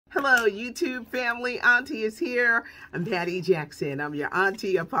Hello, YouTube family. Auntie is here. I'm Patty Jackson. I'm your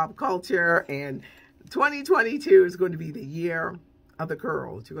auntie of pop culture, and 2022 is going to be the year of the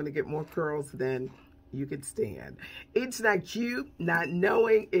curls. You're going to get more curls than you can stand. It's not cute, not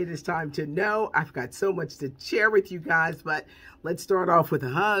knowing. It is time to know. I've got so much to share with you guys, but let's start off with a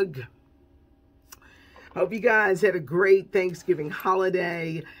hug. Hope you guys had a great Thanksgiving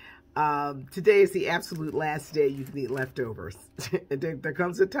holiday. Today is the absolute last day you can eat leftovers. There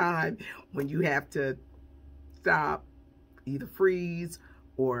comes a time when you have to stop, either freeze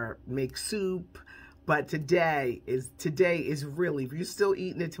or make soup. But today is really, if you're still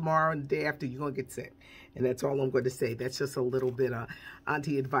eating it tomorrow and the day after, you're going to get sick. And that's all I'm going to say. That's just a little bit of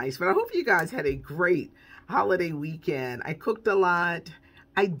auntie advice. But I hope you guys had a great holiday weekend. I cooked a lot.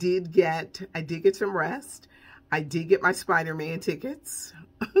 I did get some rest. I did get my Spider-Man tickets.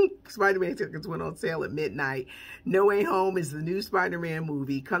 Spider-Man tickets went on sale at midnight. No Way Home is the new Spider-Man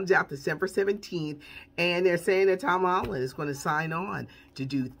movie. Comes out December 17th. And they're saying that Tom Holland is going to sign on to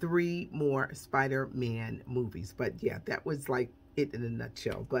do 3 more Spider-Man movies. But yeah, that was like it in a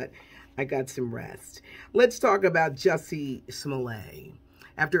nutshell. But I got some rest. Let's talk about Jussie Smollett.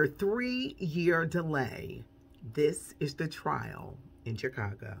 After a 3-year delay, this is the trial in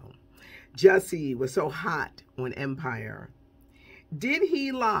Chicago. Jussie was so hot on Empire. Did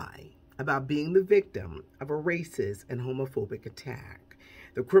he lie about being the victim of a racist and homophobic attack?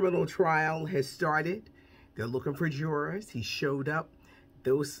 The criminal trial has started. They're looking for jurors. He showed up.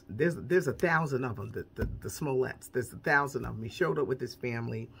 There's 1,000 of them, the Smolletts. There's 1,000 of them. He showed up with his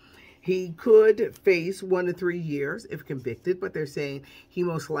family. He could face 1 to 3 years if convicted, but they're saying he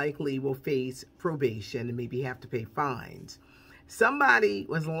most likely will face probation and maybe have to pay fines. Somebody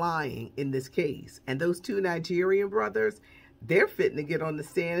was lying in this case, and those 2 Nigerian brothers, they're fitting to get on the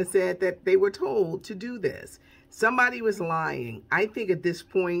stand and said that they were told to do this. Somebody was lying. I think at this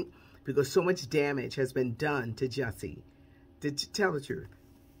point, because so much damage has been done to Jussie, to tell the truth.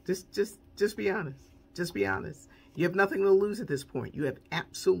 Just be honest. Just be honest. You have nothing to lose at this point. You have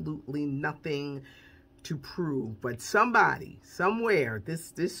absolutely nothing to prove. But somebody, somewhere,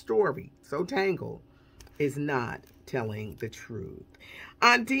 this story, so tangled, is not telling the truth.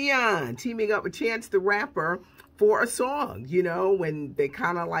 Aunt Dion teaming up with Chance the Rapper for a song. You know, when they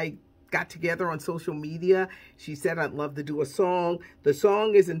kind of like got together on social media, she said, I'd love to do a song. The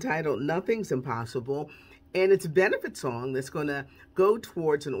song is entitled Nothing's Impossible, and it's a benefit song that's going to go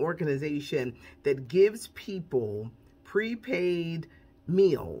towards an organization that gives people prepaid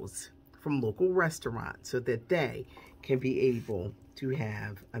meals from local restaurants so that they can be able to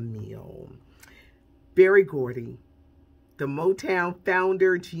have a meal. Berry Gordy, the Motown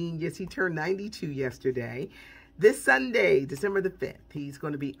founder, genius, he turned 92 yesterday. This Sunday, December the 5th, he's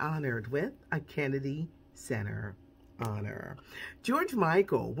going to be honored with a Kennedy Center honor. George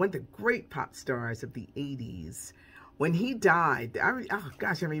Michael, one of the great pop stars of the 80s, when he died, oh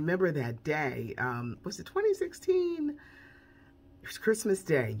gosh, I remember that day. Was it 2016? It was Christmas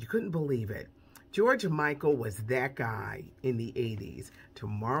Day. You couldn't believe it. George Michael was that guy in the 80s.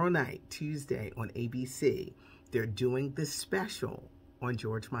 Tomorrow night, Tuesday, on ABC, they're doing this special on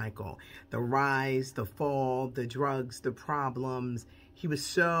George Michael. The rise, the fall, the drugs, the problems. He was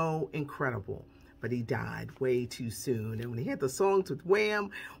so incredible, but he died way too soon. And when he had the songs with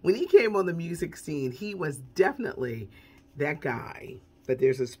Wham, when he came on the music scene, he was definitely that guy. But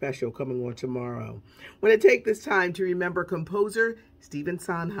there's a special coming on tomorrow. I want to take this time to remember composer Stephen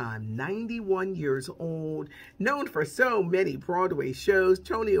Sondheim, 91 years old, known for so many Broadway shows,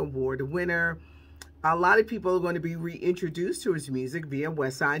 Tony Award winner. A lot of people are going to be reintroduced to his music via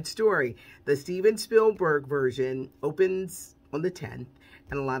West Side Story. The Steven Spielberg version opens on the 10th,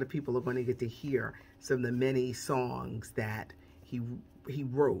 and a lot of people are going to get to hear some of the many songs that he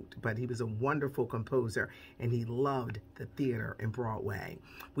wrote, but he was a wonderful composer, and he loved the theater and Broadway.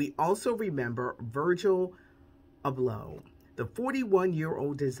 We also remember Virgil Abloh. The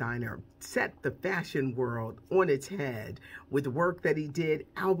 41-year-old designer set the fashion world on its head with work that he did,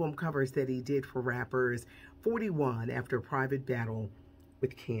 album covers that he did for rappers. 41 after a private battle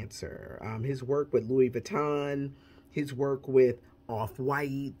with cancer. His work with Louis Vuitton, his work with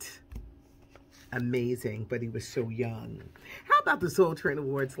Off-White, amazing, but he was so young. How about the Soul Train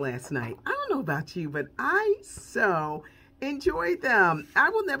Awards last night? I don't know about you, but I so enjoyed them. I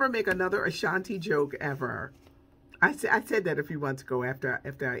will never make another Ashanti joke ever. I said that a few months ago after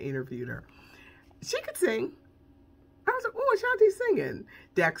I interviewed her. She could sing. I was like, oh, Ashanti's singing.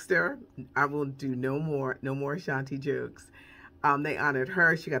 Dexter, I will do no more Ashanti jokes. They honored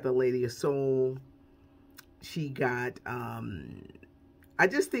her. She got the Lady of Soul. She got, I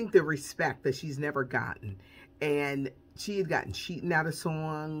just think the respect that she's never gotten. And she had gotten cheating out of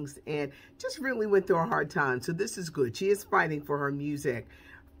songs and just really went through a hard time. So this is good. She is fighting for her music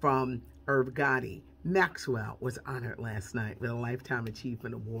from Irv Gotti. Maxwell was honored last night with a Lifetime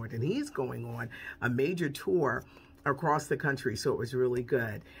Achievement Award, and he's going on a major tour across the country, so it was really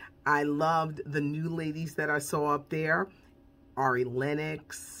good. I loved the new ladies that I saw up there. Ari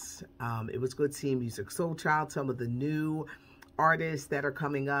Lennox. It was good seeing Music Soul Child, some of the new artists that are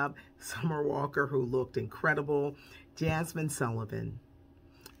coming up. Summer Walker, who looked incredible. Jasmine Sullivan,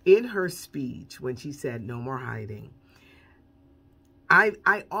 in her speech when she said, "No more hiding."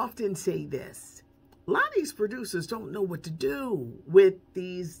 I often say this. A lot of these producers don't know what to do with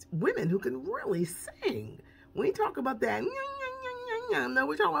these women who can really sing. We ain't talk about that. No,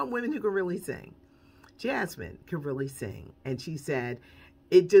 we're talking about women who can really sing. Jasmine can really sing. And she said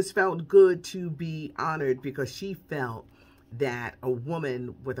it just felt good to be honored because she felt that a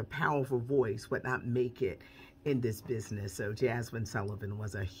woman with a powerful voice would not make it in this business. So Jasmine Sullivan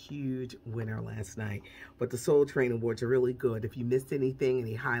was a huge winner last night. But the Soul Train Awards are really good. If you missed anything,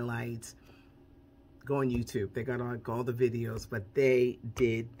 any highlights, go on YouTube. They got all the videos, but they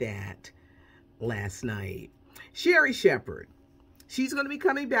did that last night. Sherri Shephard. She's going to be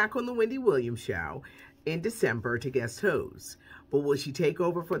coming back on the Wendy Williams show in December to guest host. But will she take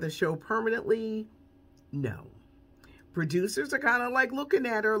over for the show permanently? No. Producers are kind of like looking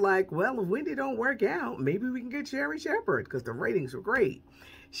at her like, well, if Wendy don't work out, maybe we can get Sherri Shephard because the ratings were great.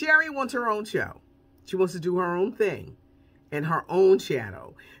 Sherri wants her own show. She wants to do her own thing in her own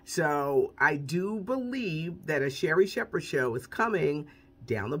shadow. So I do believe that a Sherri Shephard show is coming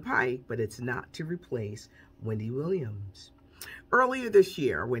down the pike, but it's not to replace Wendy Williams. Earlier this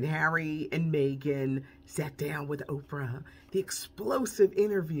year, when Harry and Meghan sat down with Oprah, the explosive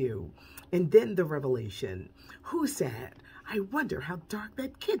interview, and then the revelation, who said, "I wonder how dark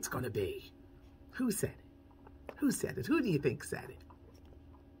that kid's going to be"? Who said it? Who said it? Who do you think said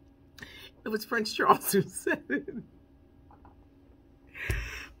it? It was Prince Charles who said it.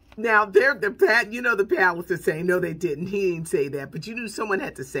 Now, the palace is saying, no, they didn't. He didn't say that. But you knew someone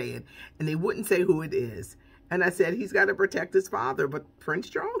had to say it, and they wouldn't say who it is. And I said, he's got to protect his father. But Prince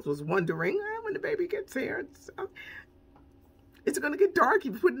Charles was wondering, when the baby gets here, it's going to get dark.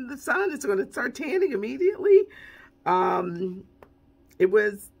 You put it in the sun, it's going to start tanning immediately. It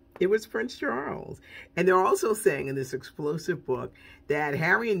was Prince Charles. And they're also saying in this explosive book that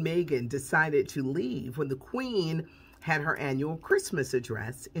Harry and Meghan decided to leave when the Queen had her annual Christmas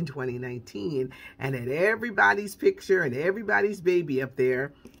address in 2019 and had everybody's picture and everybody's baby up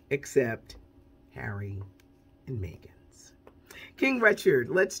there except Harry and Meghan's. King Richard,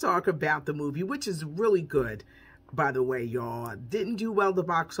 let's talk about the movie, which is really good, by the way, y'all. Didn't do well at the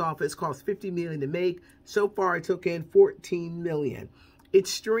box office, cost $50 million to make. So far, it took in $14 million. It's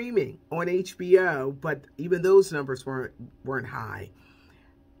streaming on HBO, but even those numbers weren't high.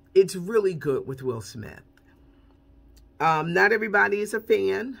 It's really good with Will Smith. Not everybody is a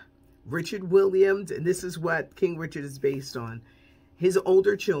fan. Richard Williams, and this is what King Richard is based on. His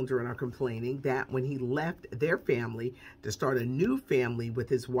older children are complaining that when he left their family to start a new family with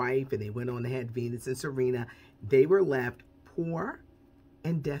his wife, and they went on to have Venus and Serena, they were left poor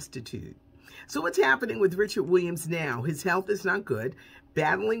and destitute. So what's happening with Richard Williams now? His health is not good,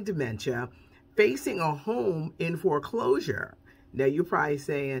 battling dementia, facing a home in foreclosure. Now, you're probably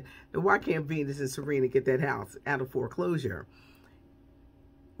saying, why can't Venus and Serena get that house out of foreclosure?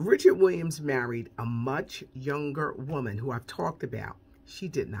 Richard Williams married a much younger woman who I've talked about. She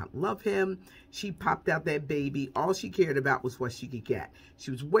did not love him. She popped out that baby. All she cared about was what she could get.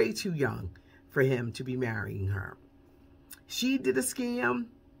 She was way too young for him to be marrying her. She did a scam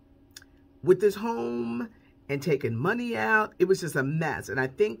with this home and taking money out. It was just a mess. And I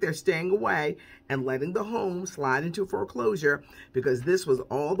think they're staying away and letting the home slide into foreclosure because this was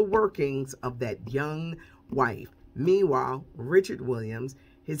all the workings of that young wife. Meanwhile, Richard Williams,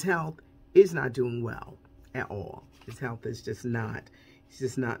 his health is not doing well at all. His health is just not, he's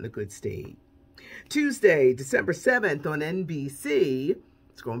just not in a good state. Tuesday, December 7th on NBC,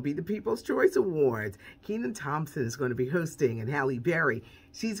 it's going to be the People's Choice Awards. Kenan Thompson is going to be hosting, and Halle Berry,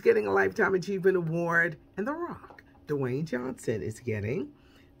 she's getting a Lifetime Achievement Award. And The Rock, Dwayne Johnson, is getting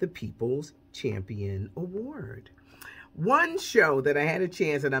the People's Champion Award. One show that I had a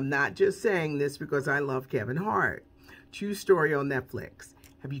chance, and I'm not just saying this because I love Kevin Hart, True Story on Netflix.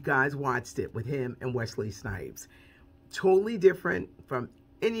 Have you guys watched it with him and Wesley Snipes? Totally different from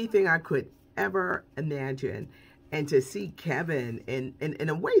anything I could ever imagine. And to see Kevin in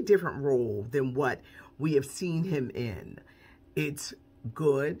a way different role than what we have seen him in. It's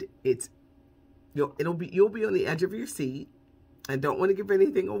good. It's you'll be on the edge of your seat. I don't want to give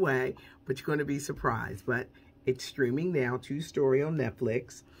anything away, but you're going to be surprised. But It's streaming now, true story on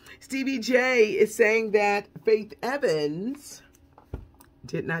Netflix. Stevie J is saying that Faith Evans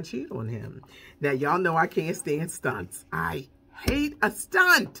did not cheat on him. Now, y'all know I can't stand stunts. I hate a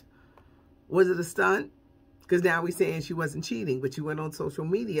stunt. Was it a stunt? Because now we're saying she wasn't cheating, but you went on social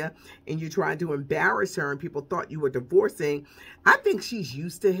media and you tried to embarrass her and people thought you were divorcing. I think she's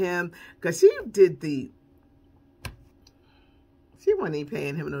used to him because she wasn't even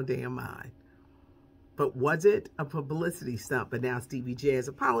paying him no damn mind. But was it a publicity stunt? But now Stevie J is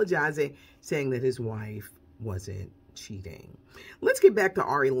apologizing, saying that his wife wasn't cheating. Let's get back to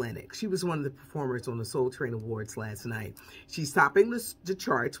Ari Lennox. She was one of the performers on the Soul Train Awards last night. She's topping the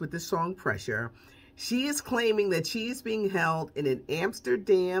charts with the song Pressure. She is claiming that she is being held in an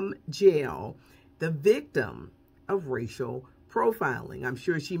Amsterdam jail, the victim of racial profiling. I'm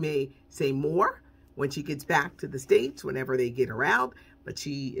sure she may say more when she gets back to the States, whenever they get her out, but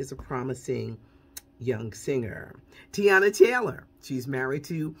she is a promising young singer. Tiana Taylor, she's married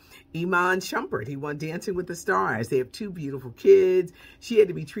to Iman Shumpert. He won Dancing with the Stars. They have 2 beautiful kids. She had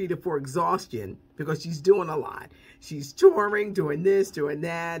to be treated for exhaustion because she's doing a lot. She's touring, doing this, doing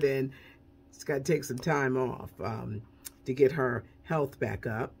that, and she's got to take some time off to get her health back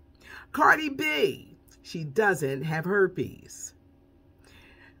up. Cardi B, she doesn't have herpes.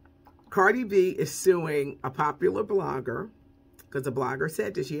 Cardi B is suing a popular blogger because the blogger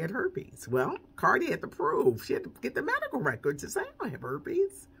said that she had herpes. Well, Cardi had to prove. She had to get the medical records to say, I don't have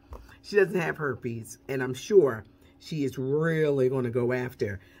herpes. She doesn't have herpes, and I'm sure she is really going to go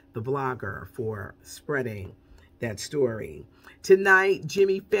after the blogger for spreading that story. Tonight,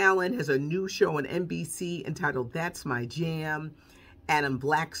 Jimmy Fallon has a new show on NBC entitled That's My Jam. Adam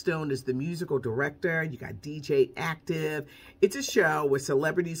Blackstone is the musical director. You got DJ Active. It's a show where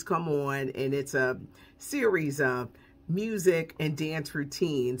celebrities come on, and it's a series of music and dance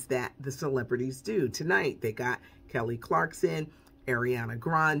routines that the celebrities do. Tonight, they got Kelly Clarkson, Ariana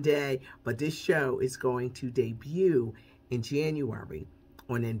Grande, but this show is going to debut in January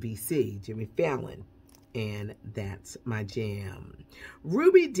on NBC. Jimmy Fallon, and That's My Jam.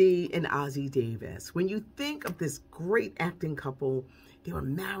 Ruby Dee and Ossie Davis. When you think of this great acting couple, they were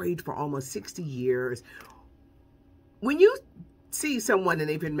married for almost 60 years. When you see someone and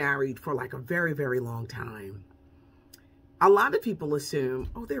they've been married for like a very, very long time, a lot of people assume,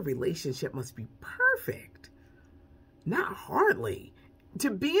 oh, their relationship must be perfect. Not hardly.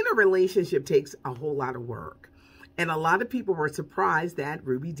 To be in a relationship takes a whole lot of work. And a lot of people were surprised that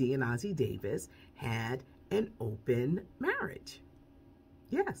Ruby Dee and Ossie Davis had an open marriage.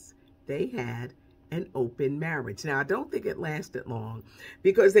 Yes, they had an open marriage. Now, I don't think it lasted long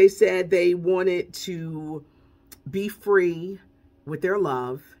because they said they wanted to be free with their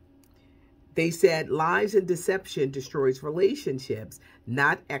love. They said lies and deception destroys relationships,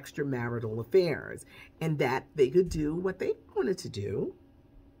 not extramarital affairs, and that they could do what they wanted to do,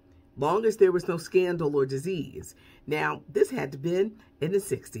 long as there was no scandal or disease. Now, this had to have been in the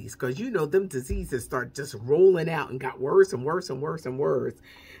 60s, because you know them diseases start just rolling out and got worse and worse and worse and worse.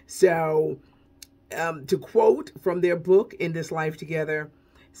 So, to quote from their book, In This Life Together,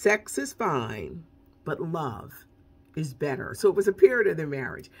 sex is fine, but love is better. So it was a period of their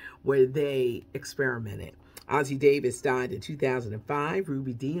marriage where they experimented. Ossie Davis died in 2005,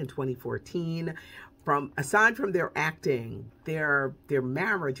 Ruby Dee in 2014. Aside from their acting, their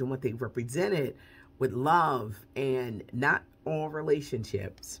marriage and what they represented with love, and not all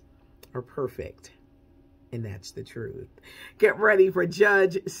relationships are perfect. And that's the truth. Get ready for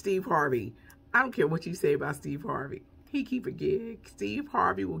Judge Steve Harvey. I don't care what you say about Steve Harvey. He keep a gig. Steve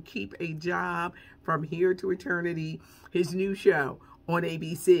Harvey will keep a job from here to eternity. His new show on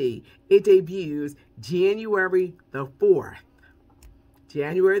ABC. It debuts January the 4th.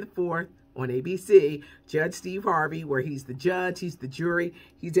 January the 4th on ABC. Judge Steve Harvey, where he's the judge, he's the jury,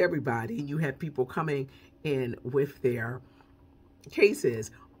 he's everybody. And you have people coming in with their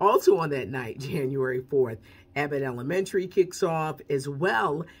cases. Also on that night, January 4th, Abbott Elementary kicks off, as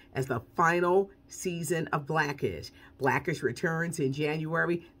well as the final season of Blackish. Blackish returns in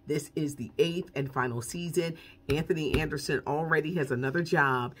January. This is the 8th and final season. Anthony Anderson already has another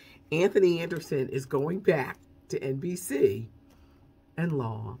job. Anthony Anderson is going back to NBC and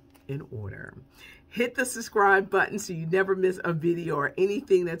Law and Order. Hit the subscribe button so you never miss a video or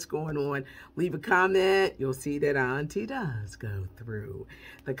anything that's going on. Leave a comment. You'll see that Auntie does go through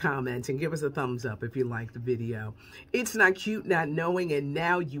the comments, and give us a thumbs up if you like the video. It's not cute not knowing, and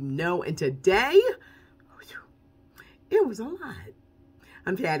now you know. And today, it was a lot.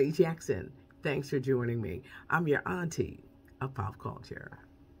 I'm Patty Jackson. Thanks for joining me. I'm your auntie of pop culture.